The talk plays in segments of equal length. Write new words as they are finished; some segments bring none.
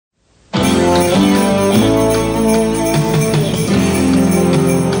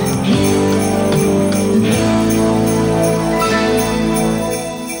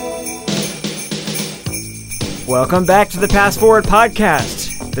Welcome back to the Pass Forward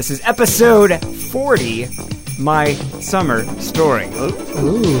Podcast. This is episode 40, My Summer Story.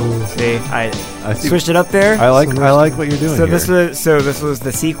 Ooh. See, I switched it up there. I like what you're doing. This was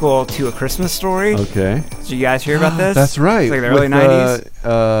the sequel to A Christmas Story. Okay. Did you guys hear about this? That's right. It's like the early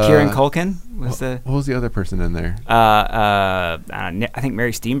 90s. Kieran Culkin was What was the other person in there? I think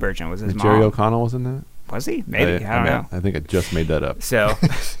Mary Steenburgen was his mom. Jerry O'Connell was in that? Was he? Maybe. I don't know. I think I just made that up. So,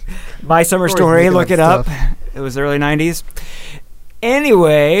 My Summer Story, look it up. It was the early 90s.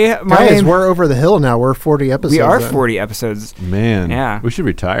 Anyway, guys, we're over the hill now. We're 40 episodes. We are 40 episodes. Man. Yeah. We should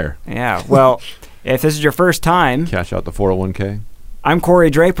retire. Yeah. Well, if this is your first time, Cash out the 401k. I'm Corey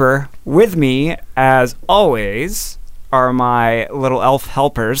Draper. With me, as always, are my little elf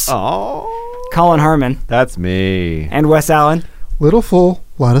helpers. Oh. Colin Harmon. That's me. And Wes Allen. Little full,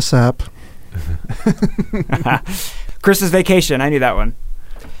 lot of sap. Christmas Vacation. I knew that one.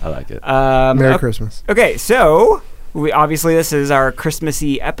 I like it. Merry Christmas. Okay, so obviously this is our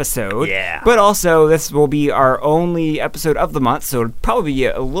Christmassy episode. Yeah. But also this will be our only episode of the month, so it'll probably be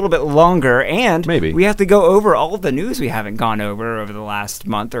a little bit longer. And maybe we have to go over all of the news we haven't gone over the last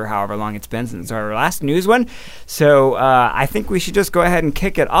month or however long it's been since our last news one. So I think we should just go ahead and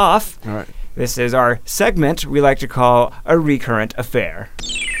kick it off. All right. This is our segment we like to call A Recurrent Affair.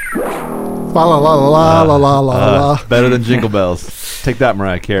 La la la la la la la. Better than Jingle Bells. Take that,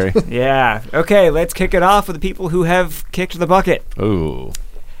 Mariah Carey. Yeah. Okay, let's kick it off with the people who have kicked the bucket. Ooh.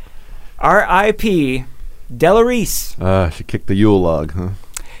 R.I.P. Della Reese. She kicked the Yule log, huh?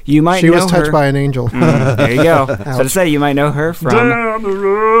 You might she know was touched her. by an angel. There you go. So to say, you might know her from Down the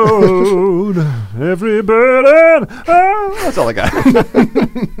road, every burden. Oh, that's all I got.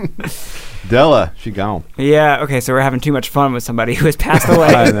 Della, she gone. Yeah. Okay. So we're having too much fun with somebody who has passed away.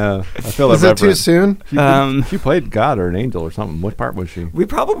 I know. I feel Is it too soon? She played God or an angel or something. What part was she? We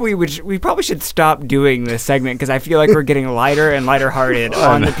probably should stop doing this segment because I feel like we're getting lighter and lighter hearted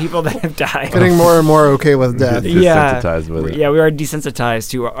on the people that have died. Getting more and more okay with death. Desensitized with it. Yeah, we are desensitized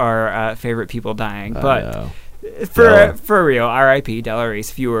to our favorite people dying. But Della. for real, R.I.P. Della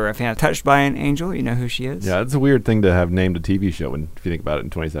Reese. If you were a fan of Touched by an Angel, you know who she is. Yeah, it's a weird thing to have named a TV show if you think about it in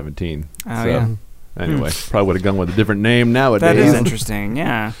 2017. Oh, yeah. Anyway, probably would have gone with a different name nowadays. That is interesting,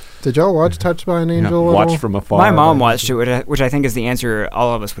 yeah. Did y'all watch Touched by an Angel? Watch from afar. My mom watched it, which I think is the answer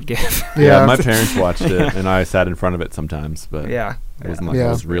all of us would give. Yeah, my parents watched it, and I sat in front of it sometimes, but yeah. It wasn't like I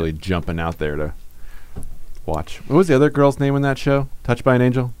was really jumping out there to watch. What was the other girl's name in that show? Touched by an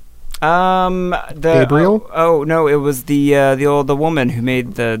Angel? Gabriel? Oh no, it was the woman who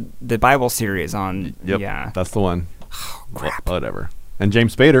made the Bible series on. Yep, yeah, that's the one. Oh, crap. Whatever. And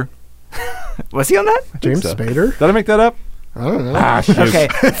James Spader. Was he on that? James Spader? Did I make that up? I don't know. Shoot. Okay,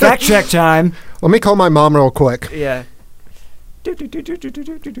 fact check time. Let me call my mom real quick. Yeah.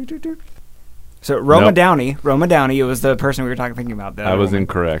 So Roma Downey, it was the person we were thinking about. I was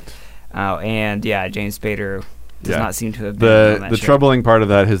incorrect. Oh, and yeah, James Spader does not seem to have been on that the show. troubling part of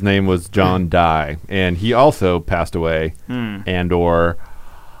that. His name was John Dye, and he also passed away, and or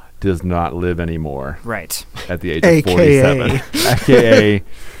does not live anymore. Right. At the age of 47. AKA,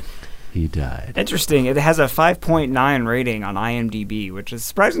 he died. Interesting. It has a 5.9 rating on IMDb, which is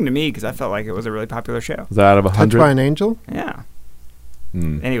surprising to me because I felt like it was a really popular show. Is that out of 100? Touched by an Angel? Yeah.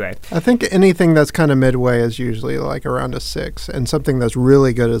 Anyway. I think anything that's kind of midway is usually like around a 6, and something that's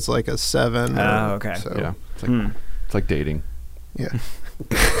really good is like a 7. Oh, okay. So. Yeah. It's like dating. Yeah.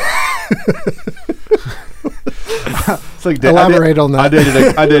 It's like elaborate on that.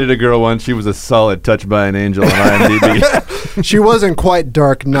 I dated a girl once. She was a solid Touched by an Angel on IMDb. She wasn't quite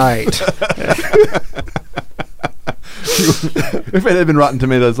Dark Knight. If it had been Rotten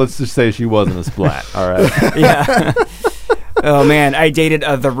Tomatoes, let's just say she wasn't a splat. All right. Yeah. Oh man, I dated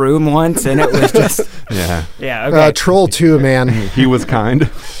The Room once, and it was just yeah. Okay. Troll 2, man. He was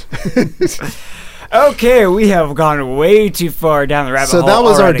kind. Okay, we have gone way too far down the rabbit hole. So that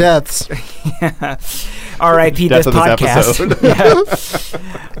was already. our deaths. Yeah. R.I.P. this podcast.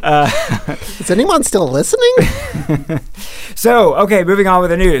 Is anyone still listening? So, okay, moving on with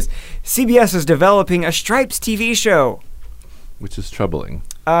the news. CBS is developing a Stripes TV show. Which is troubling.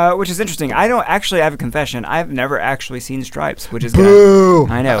 Which is interesting. I have a confession. I've never actually seen Stripes, which is Boo!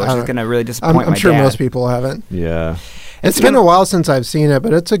 I know, which is going to really disappoint my dad. I'm sure most people haven't. Yeah. It's been a while since I've seen it,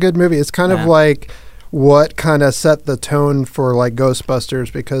 but it's a good movie. It's kind of like what kind of set the tone for like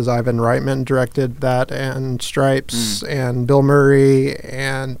Ghostbusters, because Ivan Reitman directed that, and Stripes, and Bill Murray,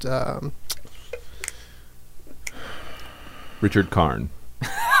 and Richard Karn.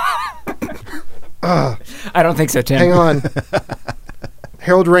 I don't think so, Tim. Hang on.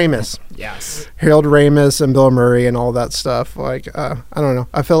 Harold Ramis. Yes. Harold Ramis and Bill Murray and all that stuff. Like, I don't know.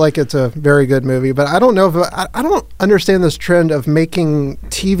 I feel like it's a very good movie, but I don't know if I don't understand this trend of making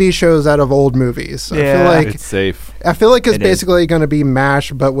TV shows out of old movies. I feel like it's safe. I feel like it's basically going to be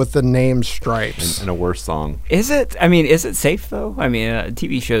MASH, but with the name Stripes and a worse song. Is it? I mean, is it safe though? I mean,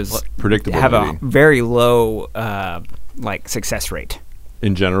 TV shows predictable have movie. a very low like success rate.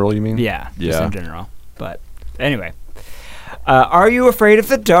 In general, you mean? Yeah. Just in general. But anyway. Are You Afraid of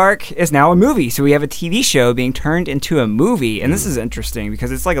the Dark is now a movie. So we have a TV show being turned into a movie. And this is interesting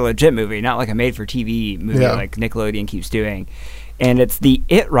because it's like a legit movie, not like a made-for-TV movie like Nickelodeon keeps doing. And it's the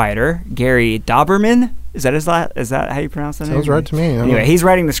It writer, Gary Dauberman. Is that how you pronounce that name? Sounds right to me. Anyway, he's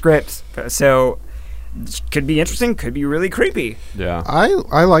writing the scripts. So could be interesting, could be really creepy. Yeah.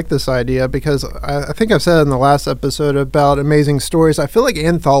 I like this idea because I think I've said in the last episode about amazing stories. I feel like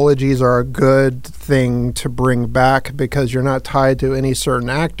anthologies are a good thing to bring back because you're not tied to any certain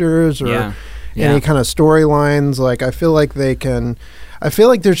actors or any kind of storylines. Like, I feel like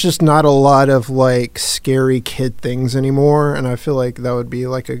there's just not a lot of like scary kid things anymore, and I feel like that would be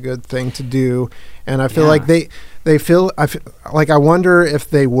like a good thing to do. And I feel like I wonder if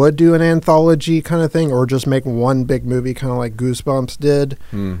they would do an anthology kind of thing or just make one big movie kind of like Goosebumps did.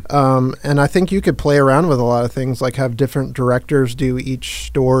 And I think you could play around with a lot of things, like have different directors do each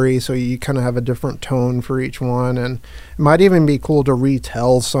story so you kind of have a different tone for each one. And it might even be cool to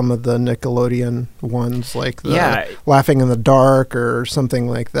retell some of the Nickelodeon ones, like the Laughing in the Dark or something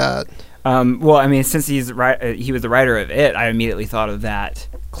like that. Well, I mean, since he was the writer of It, I immediately thought of that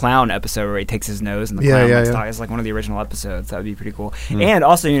clown episode where he takes his nose and the clown it's like one of the original episodes. That would be pretty cool. And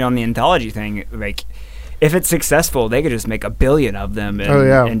also, on the anthology thing, like if it's successful, they could just make 1 billion of them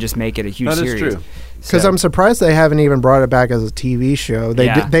and just make it a huge series. That is true. Because I'm surprised they haven't even brought it back as a TV show.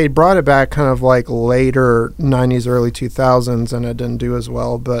 They brought it back kind of like later 90s, early 2000s, and it didn't do as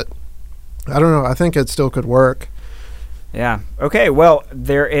well. But I don't know. I think it still could work. Yeah. Okay, well,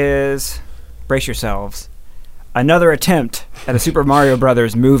 there is, brace yourselves, another attempt at a Super Mario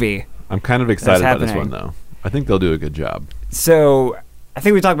Brothers movie. I'm kind of excited about this one, though. I think they'll do a good job. So, I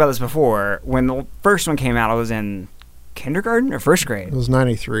think we talked about this before. When the first one came out, I was in kindergarten or first grade? It was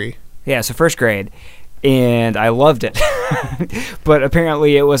 93. Yeah, so first grade. And I loved it. But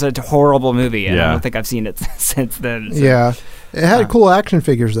apparently it was a horrible movie, and I don't think I've seen it since then. So. Yeah. It had cool action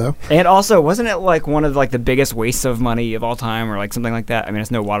figures, though. And also, wasn't it like one of like the biggest wastes of money of all time, or like something like that? I mean,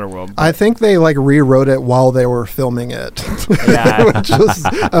 it's no Waterworld. I think they like rewrote it while they were filming it, which was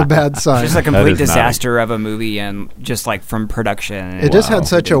a bad sign. Just a complete disaster of a movie, and just like from production. It just had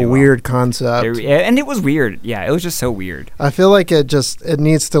such a weird concept, and it was weird. Yeah, it was just so weird. I feel like it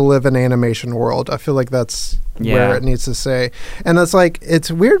needs to live in animation world. I feel like that's where it needs to say. And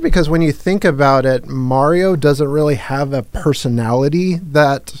it's weird because when you think about it, Mario doesn't really have a personality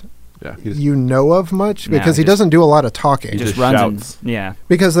that you know of much because he doesn't do a lot of talking. He just runs.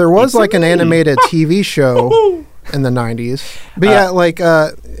 Because there was like an animated TV show in the 90s. But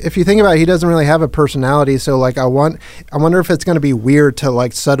if you think about it, he doesn't really have a personality. So like I wonder if it's going to be weird to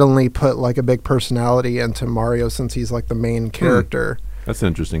like suddenly put like a big personality into Mario since he's like the main character. That's an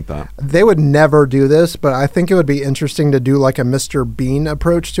interesting thought. They would never do this, but I think it would be interesting to do like a Mr. Bean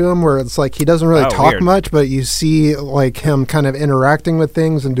approach to him where it's like he doesn't really talk much, but you see like him kind of interacting with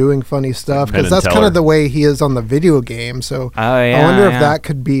things and doing funny stuff because that's kind of the way he is on the video game. So I wonder if that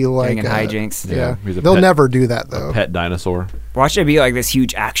could be like hijinks. Yeah. They'll never do that though. A pet dinosaur. Watch it be like this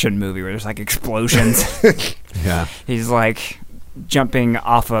huge action movie where there's like explosions. He's like jumping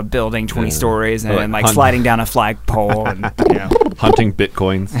off a building 20 stories and like sliding down a flagpole and hunting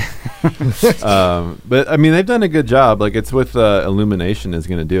bitcoins. But I mean, they've done a good job. Like it's with Illumination is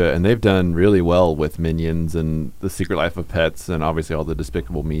going to do it, and they've done really well with Minions and The Secret Life of Pets, and obviously all the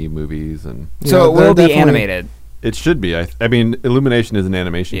Despicable Me movies. And so it will be animated. It should be. I mean, Illumination is an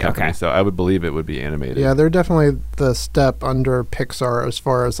animation company, so I would believe it would be animated. Yeah, they're definitely the step under Pixar as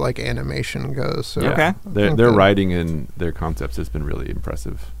far as like animation goes. So their writing and their concepts has been really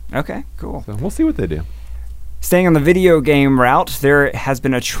impressive. Okay, cool. So we'll see what they do. Staying on the video game route, there has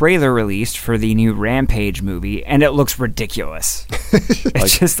been a trailer released for the new Rampage movie, and it looks ridiculous.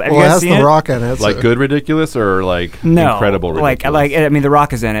 It's just, have you guys seen The Rock in it. Like good ridiculous or like incredible ridiculous? Like I mean, The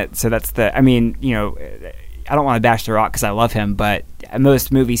Rock is in it, so that's the. I mean, I don't want to bash The Rock because I love him, but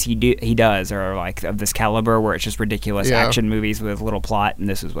most movies he does are like of this caliber where it's just ridiculous action movies with little plot, and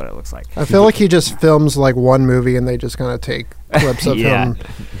this is what it looks like. I feel like he just films like one movie and they just kind of take clips of him.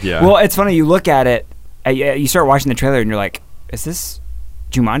 Yeah. Well, it's funny. You look at it, you start watching the trailer, and you're like, "Is this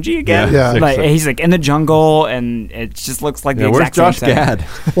Jumanji again. Yeah. Like, he's like in the jungle, and it just looks like the exact where's same Josh thing.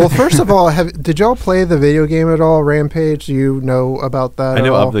 Gad? Well, first of all, did y'all play the video game at all, Rampage? Do you know about that? I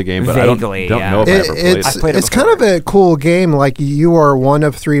know at all? of the game, but Vaguely, I don't yeah. know if I ever played I it. played it It's kind before. of a cool game. Like, you are one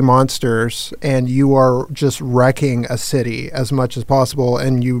of 3 monsters, and you are just wrecking a city as much as possible,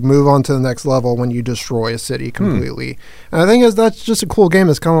 and you move on to the next level when you destroy a city completely. And I think that's just a cool game.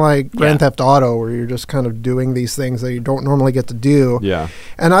 It's kind of like Grand Theft Auto, where you're just kind of doing these things that you don't normally get to do. Yeah.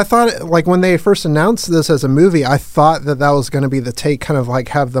 And I thought, like, when they first announced this as a movie, I thought that was going to be the take, kind of like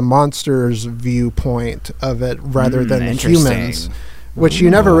have the monsters' viewpoint of it rather than the interesting. humans, which you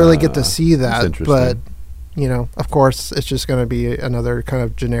never really get to see That's that. interesting. But, you know, of course, it's just going to be another kind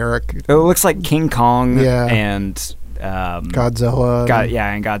of generic It looks like King Kong Yeah. and Godzilla.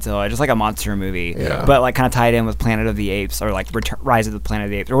 and Godzilla, just like a monster movie, Yeah. but like kind of tied in with Planet of the Apes, or like Rise of the Planet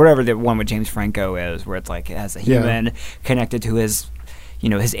of the Apes, or whatever the one with James Franco is, where it's like it has a human connected to his,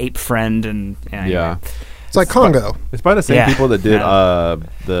 his ape friend, and anyway. Yeah. It's like Congo. It's by the same Yeah. people that did Yeah.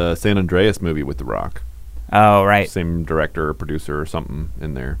 the San Andreas movie with The Rock. Oh, right. Same director or producer or something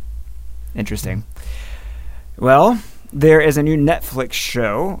in there. Interesting. Well, there is a new Netflix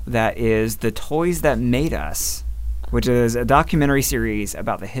show that is The Toys That Made Us, which is a documentary series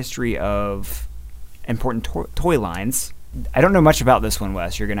about the history of important toy lines. I don't know much about this one,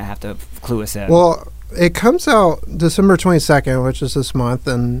 Wes. You're going to have to clue us in. Well, it comes out December 22nd, which is this month,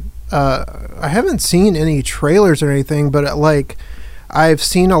 and I haven't seen any trailers or anything, but I've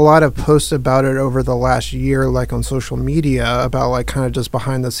seen a lot of posts about it over the last year, like on social media, about like kind of just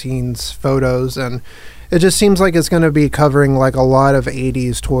behind the scenes photos, and it just seems like it's going to be covering like a lot of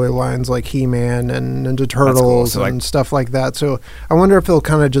 80s toy lines like He-Man and Ninja Turtles So, and stuff like that. So I wonder if they'll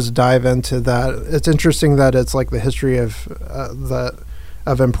kind of just dive into that. It's interesting that it's like the history of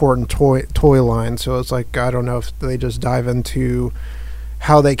important toy lines. So it's like, I don't know if they just dive into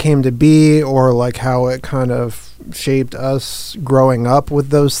how they came to be, or like how it kind of shaped us growing up with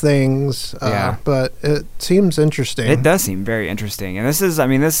those things. Yeah. But it seems interesting. It does seem very interesting, and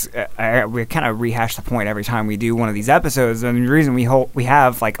we kind of rehash the point every time we do one of these episodes. And the reason we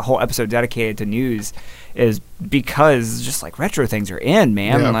have like a whole episode dedicated to news is because just like retro things are in,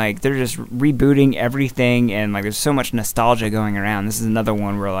 man. Yeah. Like they're just rebooting everything, and like there's so much nostalgia going around. This is another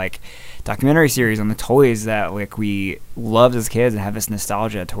one where like documentary series on the toys that like we loved as kids and have this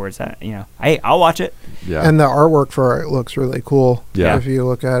nostalgia towards that. Hey, I'll watch it. Yeah. And the artwork for it looks really cool. Yeah. If you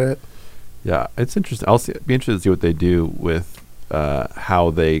look at it. Yeah, it's interesting. Be interested to see what they do with how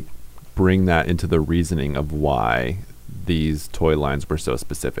they bring that into the reasoning of why these toy lines were so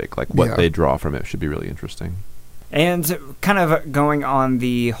specific. Like what Yeah. they draw from it should be really interesting. And kind of going on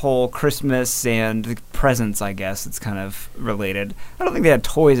the whole Christmas and the presents, I guess it's kind of related. I don't think they had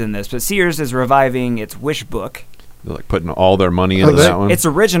toys in this, but Sears is reviving its Wish book. They're like putting all their money into they- that one. Its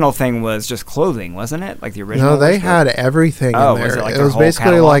original thing was just clothing, wasn't it? Like the original. No, they Wish book? had everything Oh, in was there. it like It their was whole basically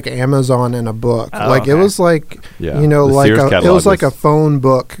catalog? like Amazon in a book. Oh, Like it okay. was like, Yeah. you know, The like Sears it catalog was like a was- phone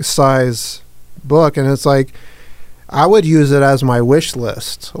book size book, and it's like I would use it as my wish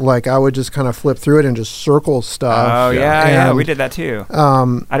list. Like I would just kind of flip through it and just circle stuff. Oh yeah, And, we did that too.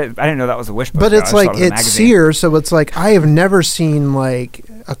 Um, I didn't know that was a Wish book. but though. I it's just like thought it was a it's magazine. Sears, so it's like I have never seen like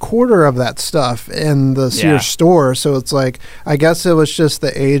a quarter of that stuff in the Sears Yeah. store. So it's like I guess it was just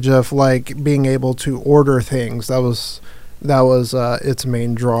the age of like being able to order things. That was its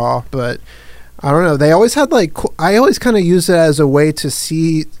main draw. But I don't know. They always had like I always kind of used it as a way to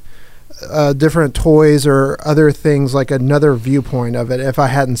see different toys or other things, like another viewpoint of it if I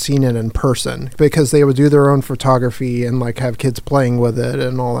hadn't seen it in person, because they would do their own photography and like have kids playing with it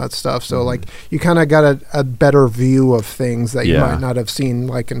and all that stuff. So like you kind of got a better view of things that you Yeah. might not have seen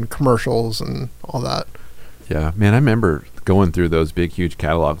like in commercials and all that. Yeah, man, I remember going through those big, huge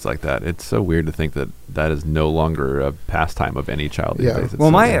catalogs like that. It's so weird to think that that is no longer a pastime of any child these Yeah. days. It's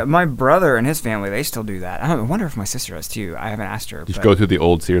Well, so my brother and his family, they still do that. I wonder if my sister does too. I haven't asked her. You just but- go through the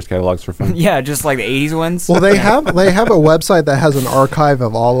old Sears catalogs for fun. Yeah, just like the '80s ones. Well, they have a website that has an archive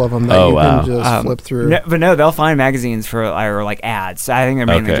of all of them that Oh, you wow. can just flip through. No, they'll find magazines for or like ads. I think they're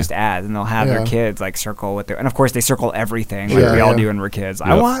mainly Okay. just ads, and they'll have their Yeah. kids like circle with their, and of course they circle everything like Yeah, we all yeah. do when we're kids.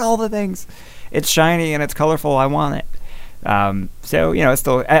 I Yep. want all the things. It's shiny and it's colorful. I want it. So it's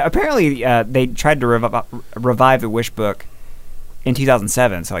still apparently they tried to revive the Wish book in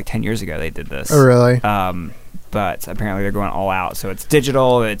 2007. So like 10 years ago they did this. Oh, really? But apparently they're going all out. So it's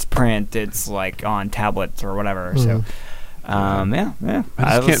digital, it's print, it's like on tablets or whatever. So yeah. I just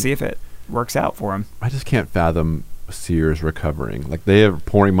Let's can't- see if it works out for them. I just can't fathom Sears recovering. Like, they are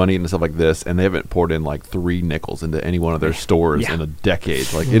pouring money into stuff like this, and they haven't poured in like 3 nickels into any one of their stores in a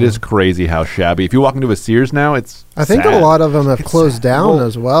decade. Like, it is crazy how shabby. If you walk into a Sears now, it's I think sad. a lot of them have closed down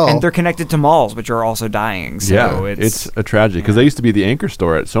as well. And they're connected to malls, which are also dying. So it's a tragedy because they used to be the anchor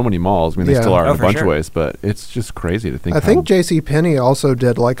store at so many malls. I mean, they still are in a bunch of ways, but it's just crazy to think. I think JCPenney also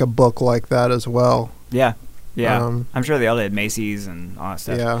did like a book like that as well. Yeah. I'm sure they all did. Macy's and all that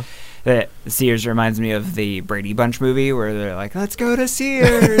stuff. Yeah. The Sears reminds me of the Brady Bunch movie where they're like, let's go to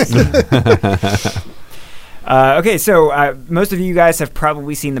Sears. Okay, so most of you guys have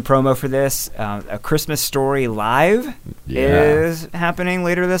probably seen the promo for this. A Christmas Story Live is happening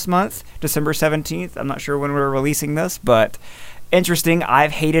later this month, December 17th. I'm not sure when we're releasing this, but interesting.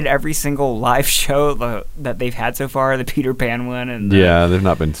 I've hated every single live show that they've had so far, the Peter Pan one. And they've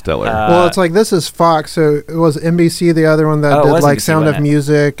not been stellar. Well, it's like this is Fox, so it was NBC the other one that did like NBC, Sound of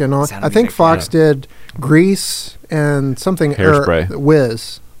Music and all. I think Fox did Grease and something. Hairspray. The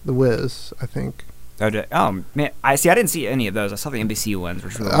Wiz, I think. Oh man, I didn't see any of those. I saw the NBC ones,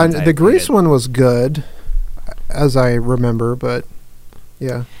 which were the ones the Grease one was good, as I remember, but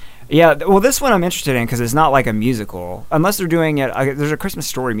yeah. Yeah, well, this one I'm interested in because it's not like a musical. Unless they're doing it... there's a Christmas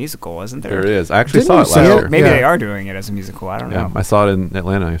Story musical, isn't there? There is. I actually saw it last year. Maybe they are doing it as a musical. I don't know. I saw it in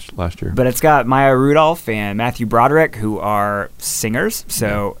Atlanta last year. But it's got Maya Rudolph and Matthew Broderick, who are singers.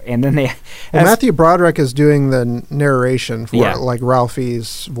 So, and then they... Well, Matthew Broderick is doing the narration for it, like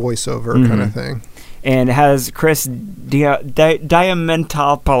Ralphie's voiceover kind of thing. And it has Chris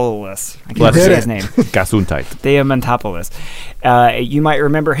Diamantopoulos. I can't say his name. Gesundheit. Diamantopoulos. You might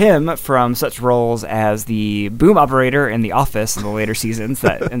remember him from such roles as the boom operator in The Office in the later seasons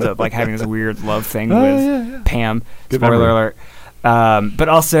that ends up like having this weird love thing with Pam. Good Spoiler memory. alert. But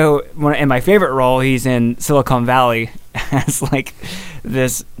also, in my favorite role, he's in Silicon Valley as like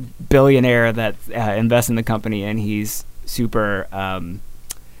this billionaire that invests in the company, and he's super...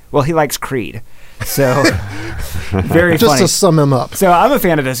 he likes Creed. So, very just funny. to sum him up. So, I'm a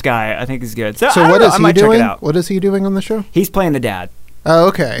fan of this guy. I think he's good. So what is he doing? Check it out. What is he doing on the show? He's playing the dad. Oh,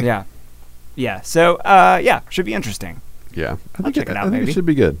 okay. Yeah. So, should be should Yeah. I'll check it out, maybe. It should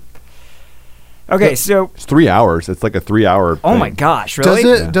be good. Okay, so... It's 3 hours. It's like a 3-hour Oh, my gosh,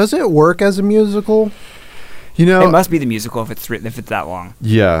 really? Does it work as a musical? You know... It must be the musical if it's that long.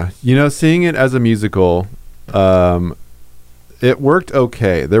 Yeah. You know, seeing it as a musical... it worked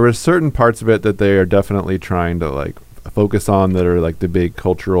okay. There were certain parts of it that they are definitely trying to like focus on that are like the big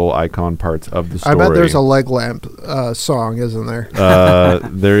cultural icon parts of the story. I bet there's a leg lamp song, isn't there?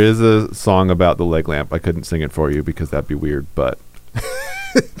 There is a song about the leg lamp. I couldn't sing it for you because that'd be weird, but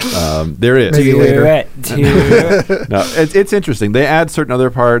there is. Maybe later. No, it's interesting. They add certain other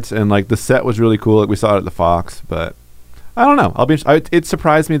parts, and like the set was really cool. Like we saw it at the Fox, but I don't know. It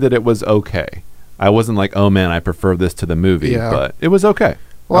surprised me that it was okay. I wasn't like, oh man, I prefer this to the movie, but it was okay.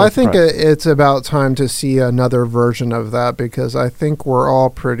 Well, I think it's about time to see another version of that because I think we're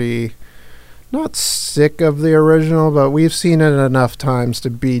all pretty not sick of the original, but we've seen it enough times to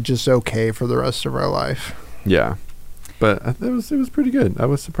be just okay for the rest of our life. Yeah. But it was pretty good. I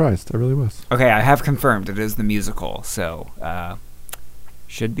was surprised. I really was. Okay, I have confirmed it is the musical, so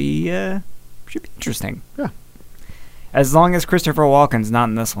should be interesting. Yeah. As long as Christopher Walken's not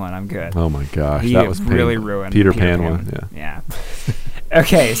in this one, I'm good. Oh my gosh, that was really ruined Peter Pan one. Yeah.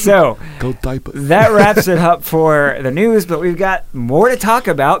 Okay, so go diapers. That wraps it up for the news, but we've got more to talk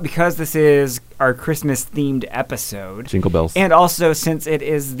about because this is our Christmas-themed episode. Jingle bells. And also, since it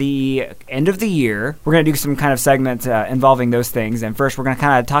is the end of the year, we're going to do some kind of segment involving those things. And first, we're going to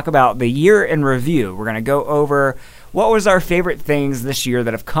kind of talk about the year in review. We're going to go over what was our favorite things this year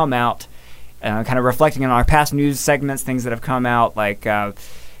that have come out, kind of reflecting on our past news segments, things that have come out, like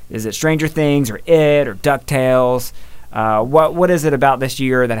is it Stranger Things or It or DuckTales? What is it about this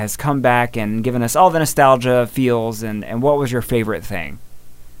year that has come back and given us all the nostalgia feels, and what was your favorite thing?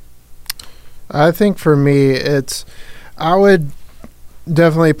 I think for me, I would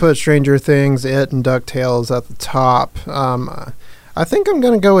definitely put Stranger Things, It, and DuckTales at the top. I think I'm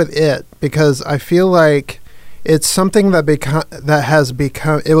going to go with It because I feel like it's something that has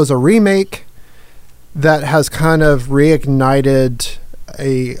become. It was a remake that has kind of reignited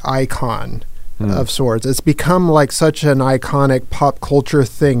a icon of sorts. It's become like such an iconic pop culture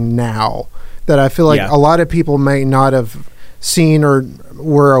thing now that I feel like a lot of people may not have seen or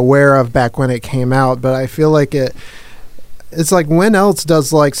were aware of back when it came out, but I feel like it's like when else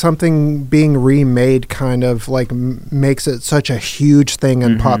does like something being remade kind of like makes it such a huge thing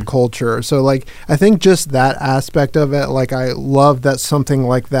in pop culture. So like I think just that aspect of it, like I love that something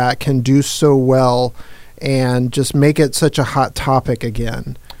like that can do so well and just make it such a hot topic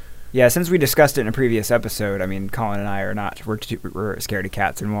again. Yeah, since we discussed it in a previous episode, I mean, Colin and I are not. We're scared of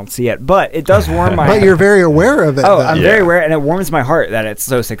cats and won't see it. But it does warm my... But you're very aware of it. Oh, though. I'm very aware, and it warms my heart that it's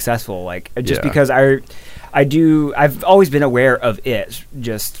so successful. Like, just because I've always been aware of it,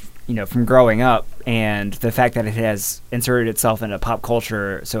 just, you know, from growing up, and the fact that it has inserted itself into pop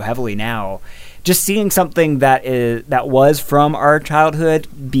culture so heavily now. Just seeing something that was from our childhood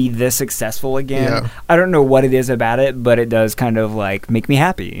be this successful again. Yeah. I don't know what it is about it, but it does kind of like make me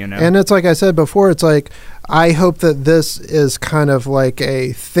happy, you know. And it's like I said before, it's like I hope that this is kind of like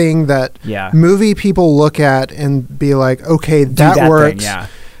a thing that movie people look at and be like, okay, that works. Thing,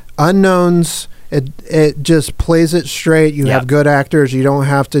 Unknowns. It just plays it straight. You have good actors. You don't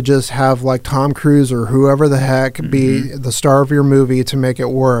have to just have like Tom Cruise or whoever the heck be the star of your movie to make it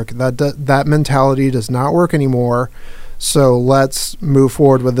work. That mentality does not work anymore. So let's move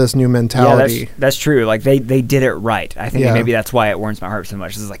forward with this new mentality. Yeah, that's true. Like they did it right. I think maybe that's why it warms my heart so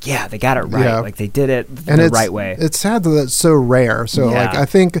much. It's like, they got it right. Like they did it the right way. It's sad that it's so rare. So like I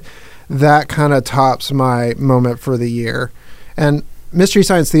think that kind of tops my moment for the year. And Mystery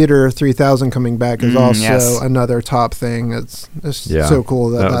Science Theater 3000 coming back is also another top thing. It's so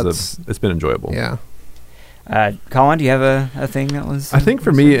cool it's been enjoyable. Yeah. Colin, do you have a thing that was? I think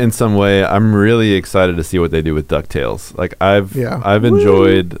for me, in some way, I'm really excited to see what they do with DuckTales. Like I've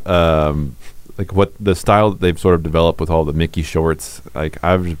enjoyed like what the style that they've sort of developed with all the Mickey shorts. Like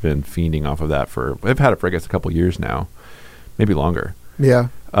I've just been fiending off of that I've had it for I guess a couple years now, maybe longer. Yeah.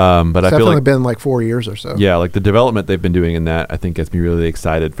 But it's I feel like been like 4 years or so. Yeah, like the development they've been doing in that, I think gets me really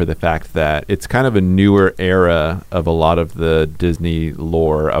excited for the fact that it's kind of a newer era of a lot of the Disney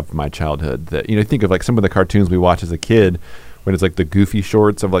lore of my childhood. That, you know, think of like some of the cartoons we watched as a kid, when it's like the Goofy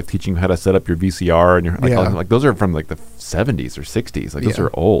shorts of like teaching you how to set up your VCR, and you're like those are from like the 70s or 60s. Like those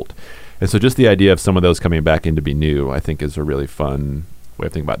are old. And so just the idea of some of those coming back in to be new, I think is a really fun way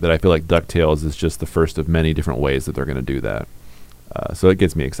of thinking about it. That I feel like DuckTales is just the first of many different ways that they're going to do that. So it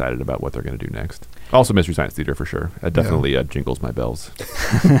gets me excited about what they're going to do next. Also, Mystery Science Theater for sure. It definitely jingles my bells.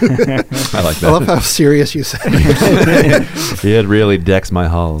 I like that. I love how serious you said it. It really decks my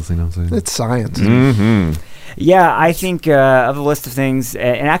halls. You know what I'm saying? It's science. Mm-hmm. Yeah, I think of the list of things,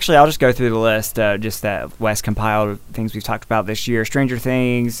 and actually I'll just go through the list, just that Wes compiled things we've talked about this year. Stranger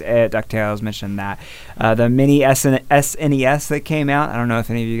Things, DuckTales, mentioned that. The mini SNES that came out, I don't know if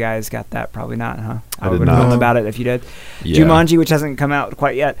any of you guys got that, probably not, huh? I would not know about it if you did. Yeah. Jumanji, which hasn't come out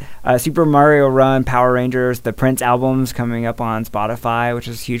quite yet. Super Mario Run, Power Rangers, the Prince albums coming up on Spotify, which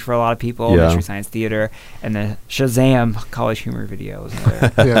is huge for a lot of people. Yeah. Mystery Science Theater, and the Shazam College Humor video.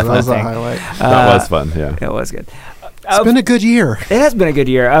 That was a highlight. That was fun, yeah. It was good. It's been a good year. It has been a good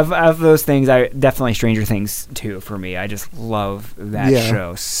year. Of those things, I definitely Stranger Things too for me. I just love that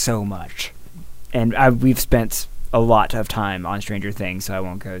show so much, and we've spent a lot of time on Stranger Things, so I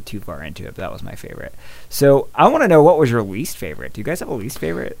won't go too far into it. But that was my favorite. So I want to know, what was your least favorite? Do you guys have a least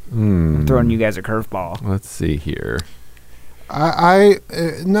favorite? I'm throwing you guys a curveball. Let's see here.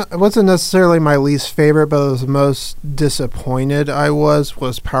 It wasn't necessarily my least favorite, but I was most disappointed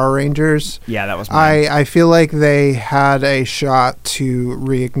was Power Rangers. Yeah, that was mine. I feel like they had a shot to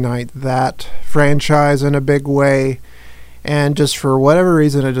reignite that franchise in a big way, and just for whatever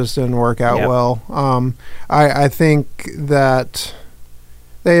reason, it just didn't work out well. I think that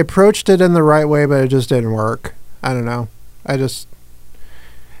they approached it in the right way, but it just didn't work. I don't know.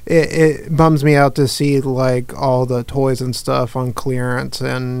 It bums me out to see like all the toys and stuff on clearance,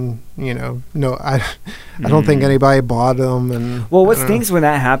 and I don't think anybody bought them. And what stinks when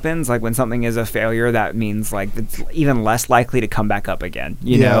that happens, like when something is a failure, that means like it's even less likely to come back up again.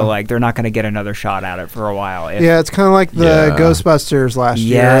 You know, like they're not going to get another shot at it for a while. It's kind of like the Ghostbusters last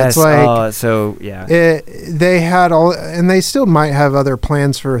year. It's like they had all, and they still might have other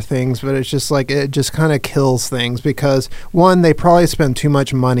plans for things, but it's just like it just kind of kills things because one, they probably spend too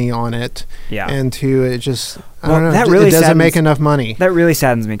much money on it, and two, it just I don't know, it doesn't make enough money. That really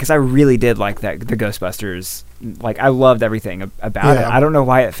saddens me because I really did like the Ghostbusters. Like I loved everything about it. I don't know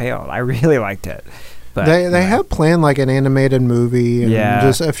why it failed. I really liked it. But they have planned like an animated movie and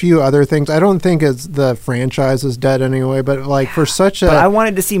just a few other things. I don't think the franchise is dead anyway, but like for such a... But I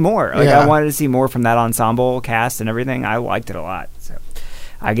wanted to see more. Like I wanted to see more from that ensemble cast and everything. I liked it a lot. So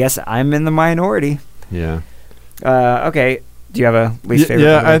I guess I'm in the minority. Yeah. Okay. Do you have a least favorite?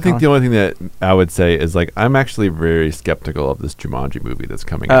 Yeah, I think the only thing that I would say is like I'm actually very skeptical of this Jumanji movie that's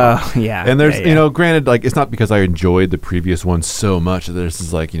coming out. Oh, yeah. And there's, granted, like it's not because I enjoyed the previous one so much that this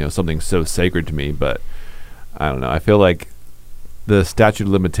is like, something so sacred to me, but I don't know. I feel like the statute of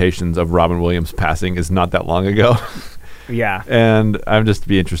limitations of Robin Williams passing is not that long ago. Yeah. And I'm just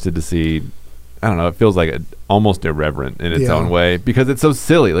be interested to see I don't know, it feels like almost irreverent in its Yeah. own way because it's so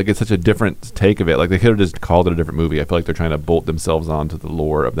silly. Like, it's such a different take of it. Like, they could have just called it a different movie. I feel like they're trying to bolt themselves onto the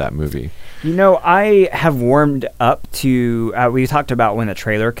lore of that movie. You know, I have warmed up to. We talked about when the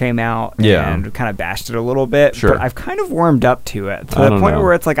trailer came out Yeah. and kind of bashed it a little bit. Sure. But I've kind of warmed up to it to I the don't point know.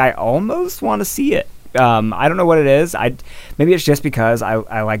 where it's like I almost want to see it. I don't know what it is. Maybe it's just because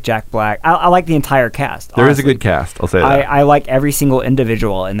I like Jack Black. I like the entire cast. There is a honestly. good cast. I'll say that. I like every single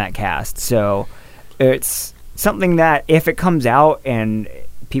individual in that cast. So it's something that if it comes out and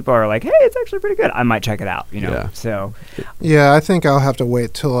people are like, hey, it's actually pretty good, I might check it out, you know? Yeah. So, Yeah, I think I'll have to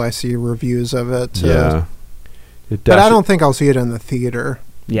wait till I see reviews of it. Yeah. But I don't think I'll see it in the theater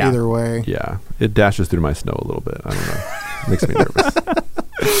yeah. either way. Yeah. It dashes through my snow a little bit. I don't know. Makes me nervous.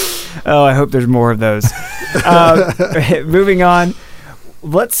 Oh, I hope there's more of those. Moving on.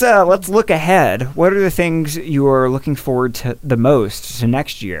 Let's look ahead. What are the things you are looking forward to the most to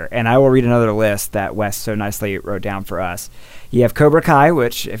next year? And I will read another list that Wes so nicely wrote down for us. You have Cobra Kai,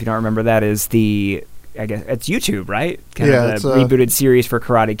 which, if you don't remember, that is I guess it's YouTube, right? Yeah, Of the rebooted series for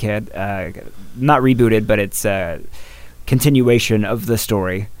Karate Kid. Not rebooted, but it's a continuation of the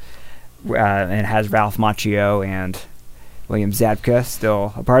story. And it has Ralph Macchio and William Zabka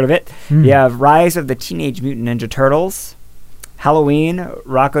still a part of it. You have Rise of the Teenage Mutant Ninja Turtles, Halloween,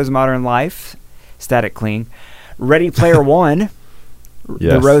 Rocko's Modern Life, Static Cling, Ready Player One, the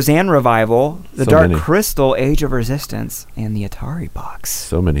Yes. Roseanne Revival, The So Dark many. Crystal, Age of Resistance, and the Atari Box.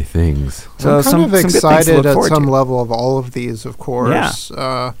 So many things. So I'm kind some of good things to excited look at forward some to. level of all of these, of course.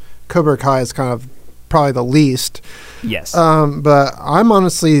 Cobra Kai is kind of probably the least. Yes. But I'm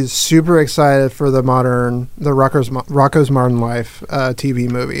honestly super excited for the Rocko's Modern Life TV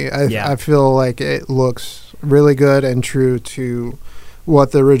movie. I feel like it looks really good and true to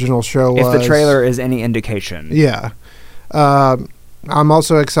what the original show was. If the trailer is any indication. Yeah. I'm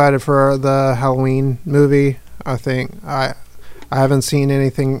also excited for the Halloween movie. I think I haven't seen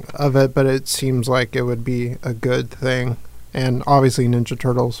anything of it, but it seems like it would be a good thing. And obviously Ninja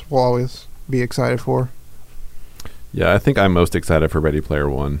Turtles will always be excited for. Yeah, I think I'm most excited for Ready Player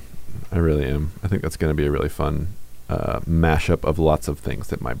One. I really am. I think that's going to be a really fun mashup of lots of things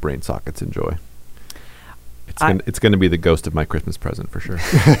that my brain sockets enjoy. It's going to be the ghost of my Christmas present for sure.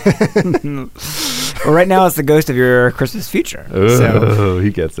 Well, right now it's the ghost of your Christmas future. Oh, he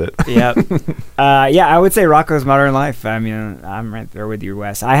gets it. Yeah. I would say Rocko's Modern Life. I mean, I'm right there with you,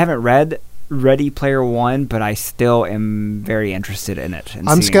 Wes. I haven't read Ready Player One, but I still am very interested in it.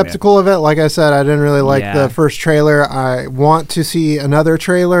 I'm skeptical of it. Like I said, I didn't really like the first trailer. I want to see another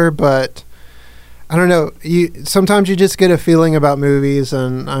trailer, but I don't know. Sometimes you just get a feeling about movies,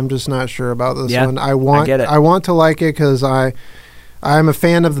 and I'm just not sure about this one. I get it. I want to like it because I'm a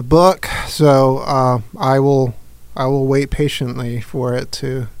fan of the book, so I will wait patiently for it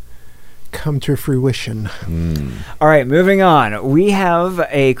to come to fruition. All right, moving on. We have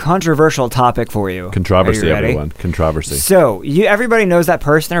a controversial topic for you. Controversy, Are you ready? everyone. Controversy. So, everybody knows that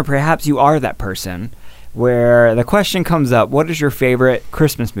person, or perhaps you are that person, where the question comes up, what is your favorite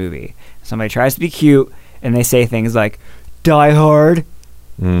Christmas movie? Somebody tries to be cute, and they say things like, Die Hard,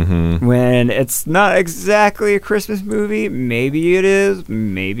 when it's not exactly a Christmas movie. Maybe it is,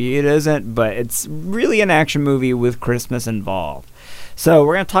 maybe it isn't, but it's really an action movie with Christmas involved. So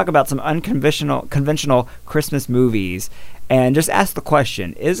we're going to talk about some conventional Christmas movies and just ask the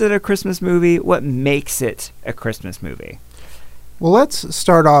question, is it a Christmas movie? What makes it a Christmas movie? Well, let's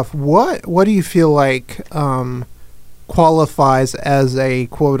start off. What do you feel like qualifies as a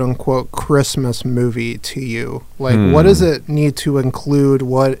quote-unquote Christmas movie to you? Like, what does it need to include?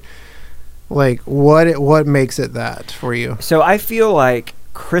 What makes it that for you? So I feel like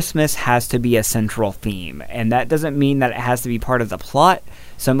Christmas has to be a central theme, and that doesn't mean that it has to be part of the plot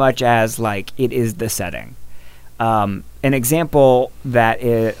so much as like it is the setting. An example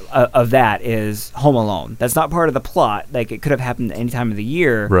of that is Home Alone. That's not part of the plot. Like, it could have happened any time of the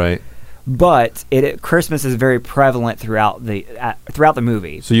year, Right. but Christmas is very prevalent throughout the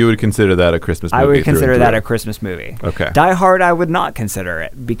movie. So you would consider that a Christmas movie? I would through consider and that through? a Christmas movie. Okay. Die Hard, I would not consider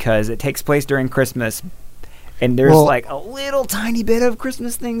it because it takes place during Christmas, and there's like a little tiny bit of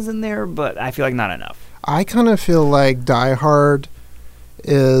Christmas things in there, but I feel like not enough. I kind of feel like Die Hard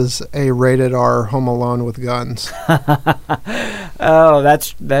is a rated R Home Alone with guns. Oh,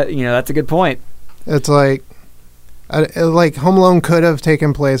 that's a good point. It's like Home Alone could have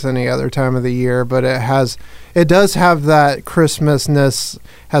taken place any other time of the year, but it does have that Christmasness,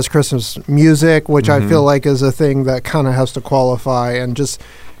 has Christmas music, which I feel like is a thing that kind of has to qualify and just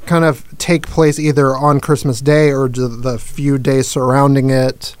kind of take place either on Christmas Day or the few days surrounding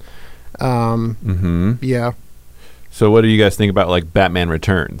it. Yeah. So what do you guys think about like Batman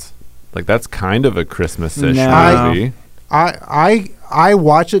Returns? Like that's kind of a Christmas-ish No. movie. I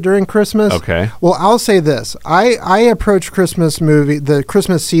watch it during Christmas. Okay. Well, I'll say this. I approach the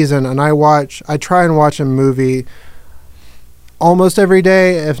Christmas season, and I try and watch a movie almost every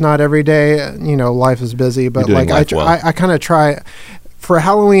day, if not every day. You know, life is busy, but You're doing like life well. I kind of try. For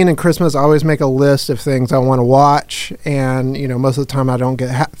Halloween and Christmas, I always make a list of things I want to watch, and you know, most of the time I don't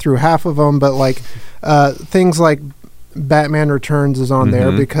get through half of them. But like things like Batman Returns is on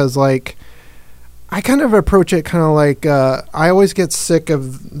there because like I kind of approach it kind of like I always get sick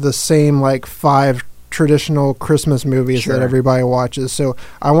of the same like 5 traditional Christmas movies that everybody watches. So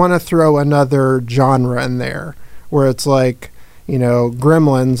I want to throw another genre in there where it's like, you know,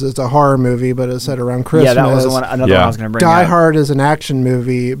 Gremlins is a horror movie, but it's set around Christmas. Yeah, that was another one I was going to bring Die up. Hard is an action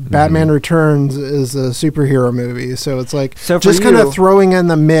movie. Batman Returns is a superhero movie. So it's like just kind of throwing in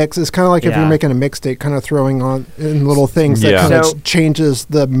the mix. It's kind of like if you're making a mixtape, kind of throwing on in little things that kind of changes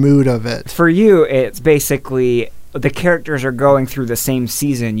the mood of it. For you, it's basically the characters are going through the same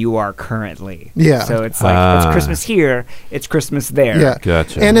season you are currently. Yeah. So it's like it's Christmas here, it's Christmas there. Yeah.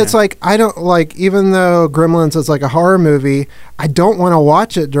 Gotcha. And it's like I don't like, even though Gremlins is like a horror movie, I don't want to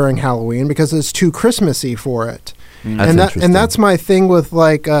watch it during Halloween because it's too Christmassy for it. And that's my thing with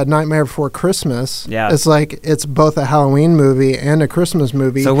like Nightmare Before Christmas. Yeah. It's like it's both a Halloween movie and a Christmas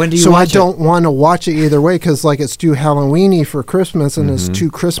movie. So when do you watch I don't want to watch it either way because like it's too Halloweeny for Christmas and it's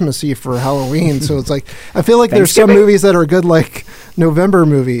too Christmassy for Halloween. So it's like I feel like there's some movies that are good like November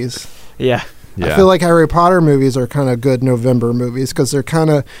movies. Yeah. I feel like Harry Potter movies are kind of good November movies because they're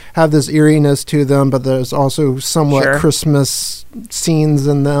kind of have this eeriness to them, but there's also somewhat Christmas scenes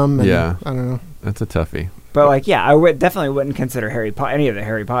in them. And I don't know. That's a toughie. But like, I definitely wouldn't consider any of the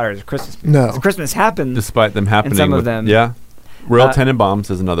Harry Potters Christmas movies. No, Christmas happens, despite them happening. And some of them, Royal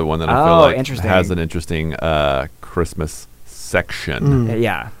Tenenbaums is another one that I feel like has an interesting Christmas section.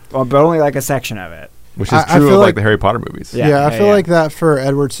 Yeah, well, but only like a section of it. Which is true of like the Harry Potter movies. Yeah, I feel like that for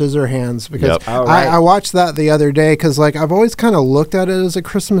Edward Scissorhands because I watched that the other day because like I've always kind of looked at it as a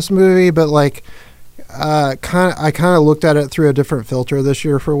Christmas movie, but like I kind of looked at it through a different filter this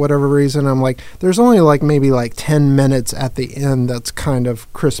year for whatever reason. I'm like, there's only like maybe like 10 minutes at the end that's kind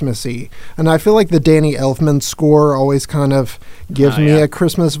of Christmassy, and I feel like the Danny Elfman score always kind of gives me a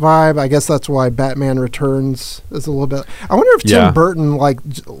Christmas vibe. I guess that's why Batman Returns is a little bit. I wonder if Tim Burton like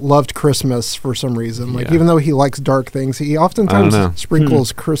loved Christmas for some reason. Like even though he likes dark things, he oftentimes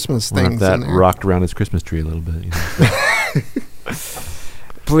sprinkles Christmas things that in there. Rocked around his Christmas tree a little bit. You know?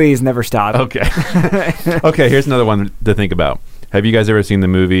 Please never stop. Okay. Okay, here's another one to think about. Have you guys ever seen the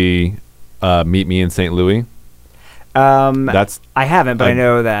movie Meet Me in St. Louis? I haven't, but I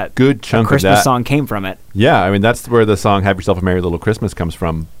know that good chunk a Christmas of that song came from it. Yeah, I mean that's where the song "Have Yourself a Merry Little Christmas" comes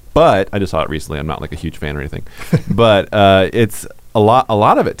from. But I just saw it recently. I'm not like a huge fan or anything. But it's a lot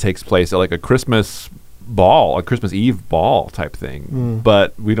of it takes place at like a Christmas ball, a Christmas Eve ball type thing.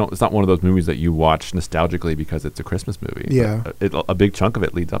 But it's not one of those movies that you watch nostalgically because it's a Christmas movie. Yeah. A big chunk of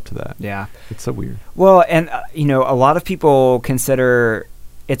it leads up to that. Yeah. It's so weird. Well, and a lot of people consider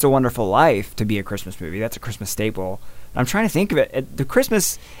It's a Wonderful Life to be a Christmas movie. That's a Christmas staple. I'm trying to think of it.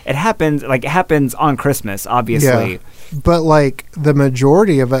 It happens on Christmas, obviously. Yeah. But like the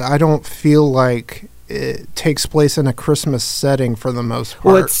majority of it, I don't feel like it takes place in a Christmas setting for the most part.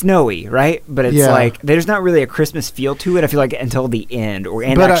 Well, it's snowy, right? But it's like there's not really a Christmas feel to it. I feel like until the end,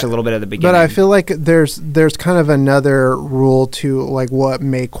 actually a little bit of the beginning. But I feel like there's kind of another rule to like what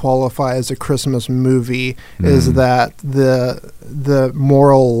may qualify as a Christmas movie is that the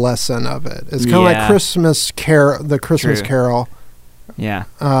moral lesson of it. It's kind of like Christmas Carol, the Christmas Carol. Yeah.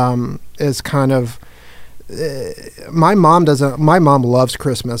 Is kind of. My mom loves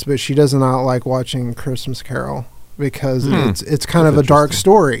Christmas, but she does not like watching Christmas Carol because it's kind of a dark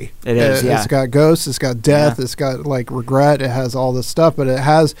story. It is, It's got ghosts, it's got death, it's got like regret, it has all this stuff, but it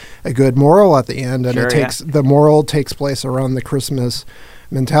has a good moral at the end, and the moral takes place around the Christmas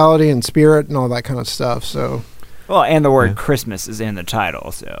mentality and spirit and all that kind of stuff. So, well, and the word Christmas is in the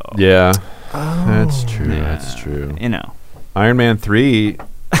title, so that's true. That's true. Iron Man 3,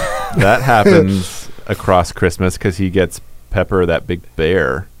 that happens across Christmas because he gets Pepper, that big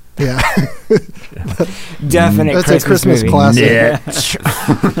bear. Yeah. Definite That's Christmas a Christmas movie. classic.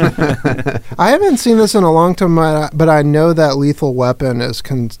 I haven't seen this in a long time, but I know that Lethal Weapon is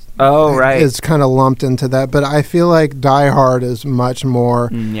kind of lumped into that. But I feel like Die Hard is much more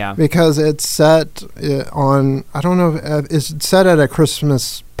because it's set on, I don't know, it's set at a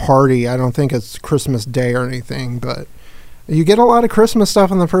Christmas party. I don't think it's Christmas Day or anything, but you get a lot of Christmas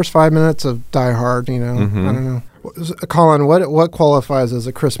stuff in the first 5 minutes of Die Hard, I don't know. Colin, what qualifies as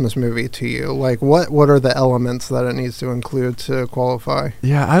a Christmas movie to you? Like, what are the elements that it needs to include to qualify?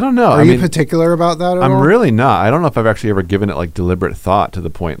 Yeah, I don't know. Are you particular about that at all? I'm really not. I don't know if I've actually ever given it like deliberate thought to the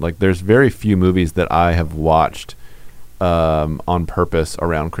point. Like, there's very few movies that I have watched on purpose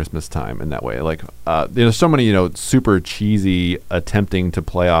around Christmas time in that way. Like, there's so many, super cheesy attempting to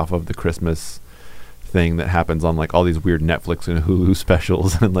play off of the Christmas thing that happens on like all these weird Netflix and Hulu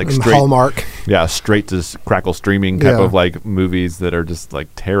specials and like straight Hallmark. Yeah, straight to Crackle streaming type of like movies that are just like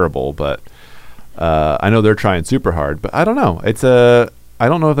terrible. But I know they're trying super hard. But I don't know. I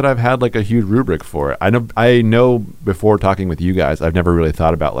don't know that I've had like a huge rubric for it. I know before talking with you guys, I've never really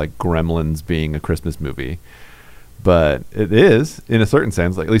thought about like Gremlins being a Christmas movie. But it is, in a certain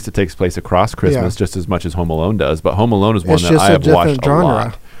sense, like at least it takes place across Christmas just as much as Home Alone does. But Home Alone is one that I have watched a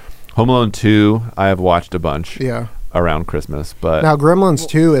lot. Home Alone 2, I have watched a bunch around Christmas. But now, Gremlins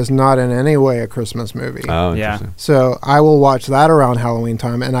 2 is not in any way a Christmas movie. Oh, interesting. Yeah. So I will watch that around Halloween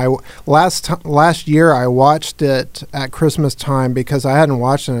time. And last year, I watched it at Christmas time because I hadn't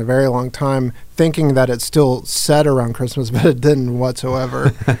watched it in a very long time, thinking that it's still set around Christmas, but it didn't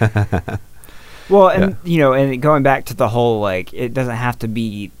whatsoever. Well, and and going back to the whole like it doesn't have to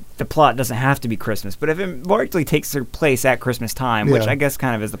be. The plot doesn't have to be Christmas, but if it largely takes place at Christmas time, which I guess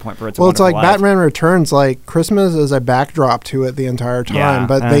kind of is the point for it's. Well, it's like Batman Returns. Like Christmas is a backdrop to it the entire time,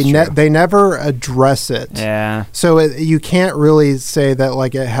 but they never address it. Yeah. So you can't really say that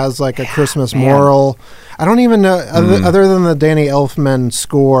like it has like a Christmas moral. I don't even know other than the Danny Elfman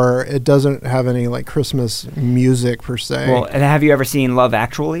score. It doesn't have any like Christmas music per se. Well, and have you ever seen Love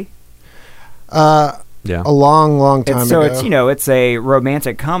Actually? Yeah, a long time ago. So it's a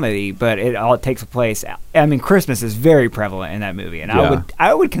romantic comedy, but it all takes place. I mean, Christmas is very prevalent in that movie, and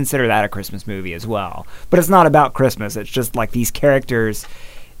I would consider that a Christmas movie as well. But it's not about Christmas. It's just like these characters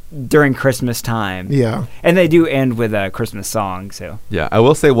during Christmas time. Yeah, and they do end with a Christmas song. So yeah, I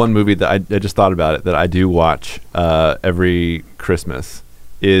will say one movie that I just thought about it that I do watch every Christmas.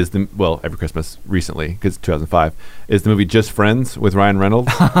 Every Christmas recently, because 2005, is the movie Just Friends with Ryan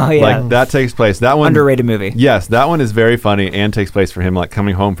Reynolds. Oh, yeah. Like, that takes place. That one... Underrated movie. Yes, that one is very funny and takes place for him, like,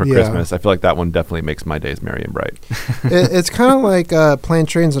 coming home for Christmas. I feel like that one definitely makes my days merry and bright. It's kind of like Planes,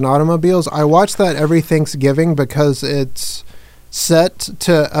 Trains, and Automobiles. I watch that every Thanksgiving because it's set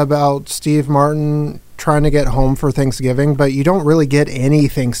to about Steve Martin trying to get home for Thanksgiving, but you don't really get any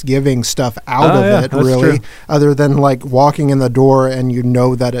Thanksgiving stuff out of it, really, other than like walking in the door and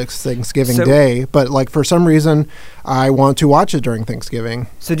that it's Thanksgiving Day. But like for some reason, I want to watch it during Thanksgiving.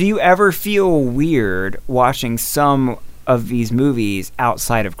 So do you ever feel weird watching some of these movies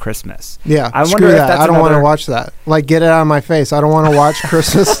outside of Christmas? Yeah, I wonder if that's I don't want to watch that. Like, get it out of my face. I don't want to watch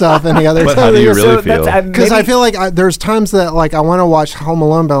Christmas stuff any other time. But how do you really feel? Because I feel like there's times that like I want to watch Home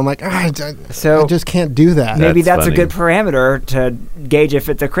Alone, but I'm like, I just can't do that. Maybe that's a good parameter to gauge if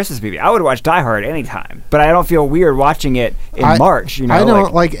it's a Christmas movie. I would watch Die Hard anytime, but I don't feel weird watching it in March. I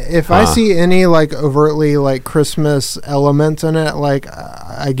don't like if I see any like overtly like Christmas elements in it, like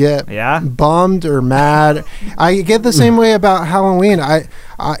I get bummed or mad. I get the same way about Halloween. I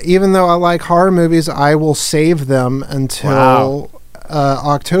even though I like horror movies, I will save them until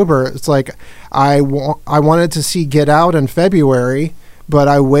October. It's like I wanted to see Get Out in February, but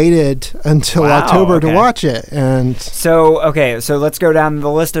I waited until October to watch it. And so let's go down the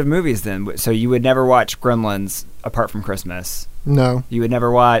list of movies then. So you would never watch Gremlins apart from Christmas? No. You would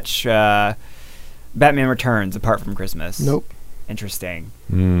never watch Batman Returns apart from Christmas? Nope. Interesting.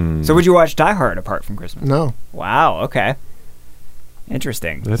 So would you watch Die Hard apart from Christmas? No. Wow. Okay.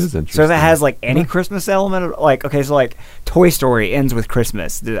 Interesting. That is interesting. So if it has like any Christmas element, like so like Toy Story ends with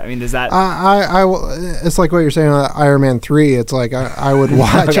Christmas. Does that? It's like what you're saying about Iron Man 3. It's like I would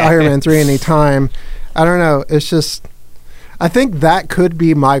watch Iron Man 3 anytime. I don't know. It's just I think that could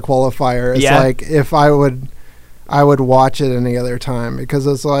be my qualifier. It's like if I would watch it any other time, because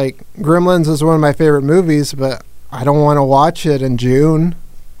it's like Gremlins is one of my favorite movies, but I don't want to watch it in June.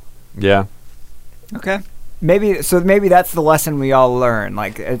 Yeah. Okay. Maybe that's the lesson we all learn.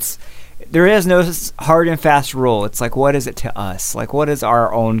 Like there is no hard and fast rule. It's like, what is it to us? Like, what is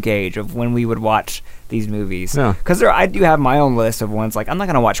our own gauge of when we would watch these movies? Because I do have my own list of ones. Like, I'm not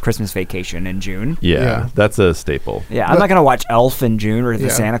going to watch Christmas Vacation in June. Yeah, that's a staple. Yeah, I'm not going to watch Elf in June or the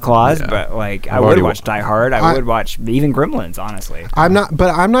Santa Claus, but like I would watch Die Hard. I would watch even Gremlins, honestly. I'm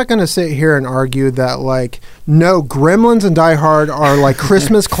not going to sit here and argue that like no, Gremlins and Die Hard are like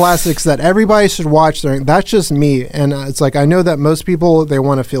Christmas classics that everybody should watch during. That's just me, and it's like I know that most people, they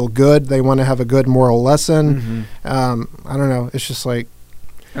want to feel good. They want to have a good moral lesson. I don't know. It's just like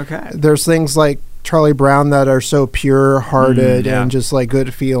there's things like Charlie Brown that are so pure-hearted yeah. and just like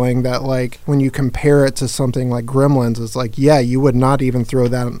good feeling that like when you compare it to something like Gremlins, it's like, yeah, you would not even throw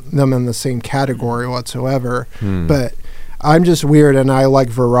them in the same category whatsoever. But I'm just weird and I like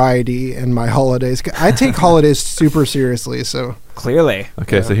variety in my holidays. I take holidays super seriously, so Clearly.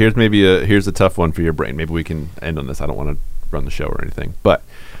 Okay, Yeah. so here's a tough one for your brain. Maybe we can end on this. I don't want to run the show or anything. But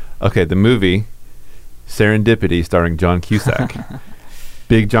okay, the movie Serendipity starring John Cusack.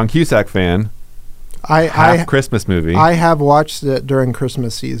 Big John Cusack fan. Half Christmas movie. I have watched it during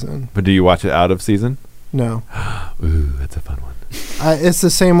Christmas season. But do you watch it out of season? No. Ooh, that's a fun one. It's the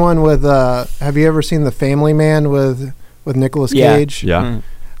same one with have you ever seen The Family Man with Nicolas Yeah. Cage? Yeah.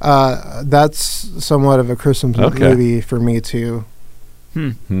 That's somewhat of a Christmas movie for me too.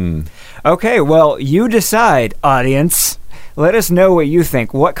 Okay, well, you decide, audience. Let us know what you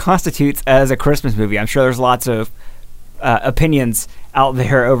think. What constitutes as a Christmas movie? I'm sure there's lots of opinions out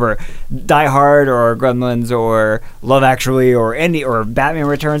there over Die Hard or Gremlins or Love Actually or Batman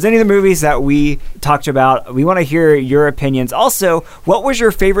Returns, any of the movies that we talked about. We want to hear your opinions. Also, what was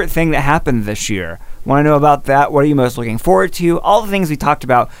your favorite thing that happened this year? Want to know about that? What are you most looking forward to? All the things we talked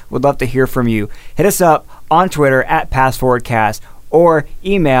about, would love to hear from you. Hit us up on Twitter at PassForwardCast or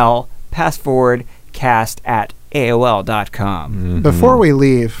email passforwardcast@aol.com. Before we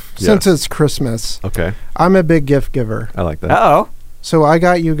leave, since it's Christmas, Okay. I'm a big gift giver. I like that. Uh-oh. So I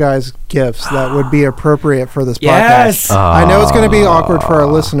got you guys gifts that would be appropriate for this Yes! podcast. I know it's going to be awkward for our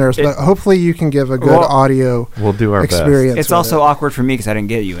listeners, but hopefully you can give a good audio We'll do our experience. It's with also it. awkward for me because I didn't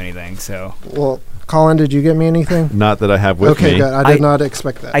get you anything, so... Well, Colin, did you get me anything? best. Not that I have with Okay, me. good. I did not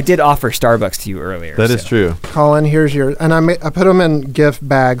expect that. I did offer Starbucks to you earlier. That is so. true. Colin, here's your, and I put them in gift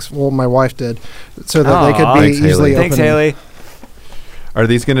bags. Well, my wife did, so that they could Aw. be Thanks, easily Haley. opened. Thanks, Haley. Are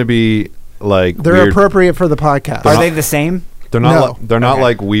these going to be like They're weird? appropriate for the podcast. Are they the same? They're not. No. They're not Okay.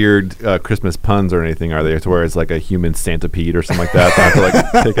 like weird Christmas puns or anything, are they? To where it's like a human centipede or something like that. So I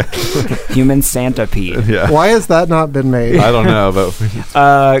have to like take Human Santipede. yeah. Why has that not been made? I don't know,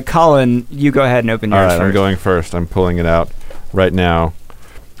 but Colin, you go ahead and open all yours right. first. I'm going first. I'm pulling it out right now,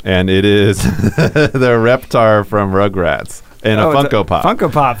 and it is the Reptar from Rugrats in a Oh, it's Funko Pop. Funko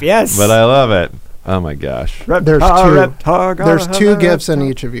Pop, yes. But I love it. Oh my gosh. There's Reptar, two. There's two gifts in Reptar.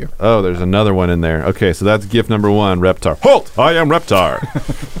 each of you. Oh, there's another one in there. Okay, so that's gift number one, Reptar. Halt! I am Reptar.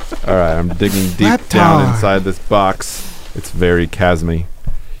 All right, I'm digging deep Reptar. down inside this box. It's very chasmy.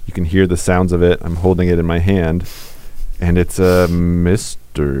 You can hear the sounds of it. I'm holding it in my hand, and it's a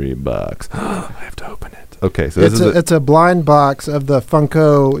mystery box. I have to open it. Okay, so this It's a blind box of the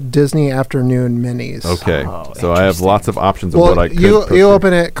Funko Disney Afternoon minis. okay. Oh, So I have interesting. lots of options of Well, what I could. you purchase.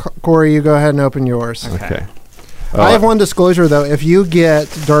 open it, Corey. You go ahead and open yours. Okay. I have one disclosure though. If you get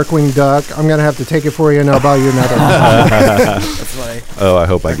Darkwing Duck, I'm gonna have to take it for you and I'll buy you another one. That's funny. Oh, I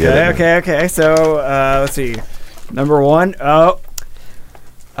hope I get it. Okay. So, let's see. Number one, a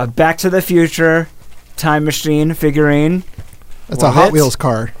Back to the Future time machine figurine. It's Love a Hot it. Wheels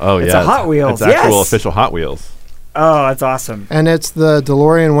car, Oh It's yeah, a Hot Wheels, It's actual yes. official Hot Wheels. Oh, that's awesome. and it's the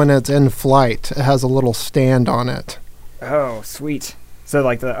DeLorean when it's in flight. It has a little stand on it. Oh, sweet. So,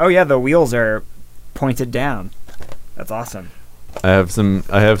 like the wheels are pointed down. That's awesome. I have some.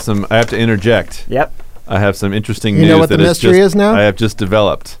 I have to interject. Yep. I have some interesting You news know what the that it's mystery just- is now? I have just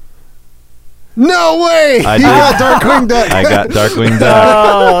developed. No way! I You did. got Darkwing Duck. I got Darkwing Duck,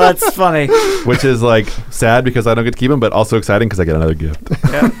 Oh, that's funny. which is like sad because I don't get to keep him, but also exciting because I get another gift.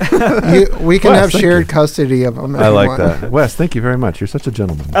 We can Wes, have thank shared custody of them. I like that. Wes, thank you very much. You're such a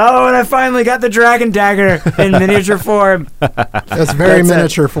gentleman. Oh, and I finally got the Dragon Dagger in miniature form. It's very That's it.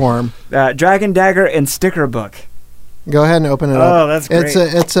 miniature form. Dragon Dagger in sticker book. Go ahead and open it up. Oh, that's great.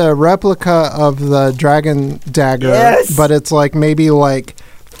 It's a replica of the Dragon Dagger, Yes! but it's like maybe like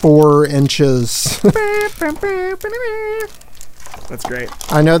 4 inches. That's great.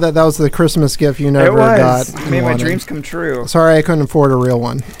 I know that was the Christmas gift you never it was. got. It made my wanted. dreams come true. Sorry, I couldn't afford a real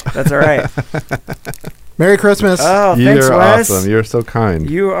one. That's all right. Merry Christmas. Oh, You're thanks, Wes. awesome. You're so kind.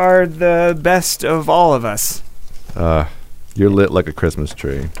 You are the best of all of us. You're lit like a Christmas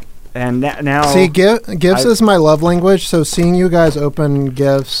tree. And now See, gifts I- is my love language, so seeing you guys open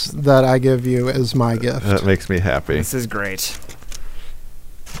gifts that I give you is my gift. That makes me happy. this is great.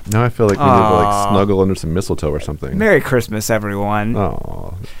 Now I feel like we need to Aw. like snuggle under some mistletoe or something. Merry Christmas, everyone.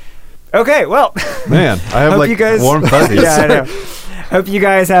 Oh Okay, well, man, I have Hope like you guys- warm fuzzies. yeah, I know. Hope you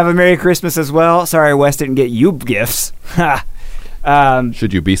guys have a Merry Christmas as well. Sorry, Wes didn't get you gifts.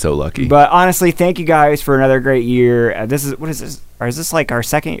 Should you be so lucky? But honestly, thank you guys for another great year. What is this? Or is this like our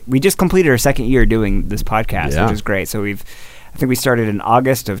second? We just completed our second year doing this podcast, Yeah. which is great. So we've I think we started in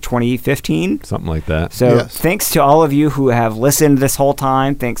August of 2015. Something like that. So Yes. thanks to all of you who have listened this whole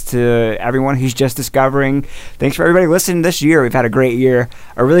time. Thanks to everyone who's just discovering. Thanks for everybody listening this year. We've had a great year,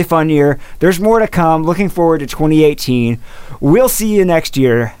 a really fun year. There's more to come. Looking forward to 2018. We'll see you next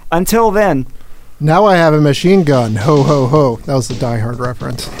year. Until then. Now I have a machine gun. Ho, ho, ho. That was the Die Hard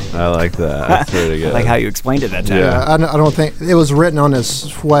reference. I like that. That's pretty good. I like how you explained it that time. Yeah. I don't think it was written on his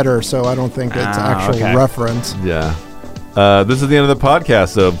sweater, so I don't think it's actual okay. reference. Yeah. This is the end of the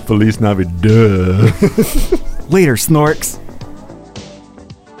podcast, so Feliz Navidad. Later, Snorks.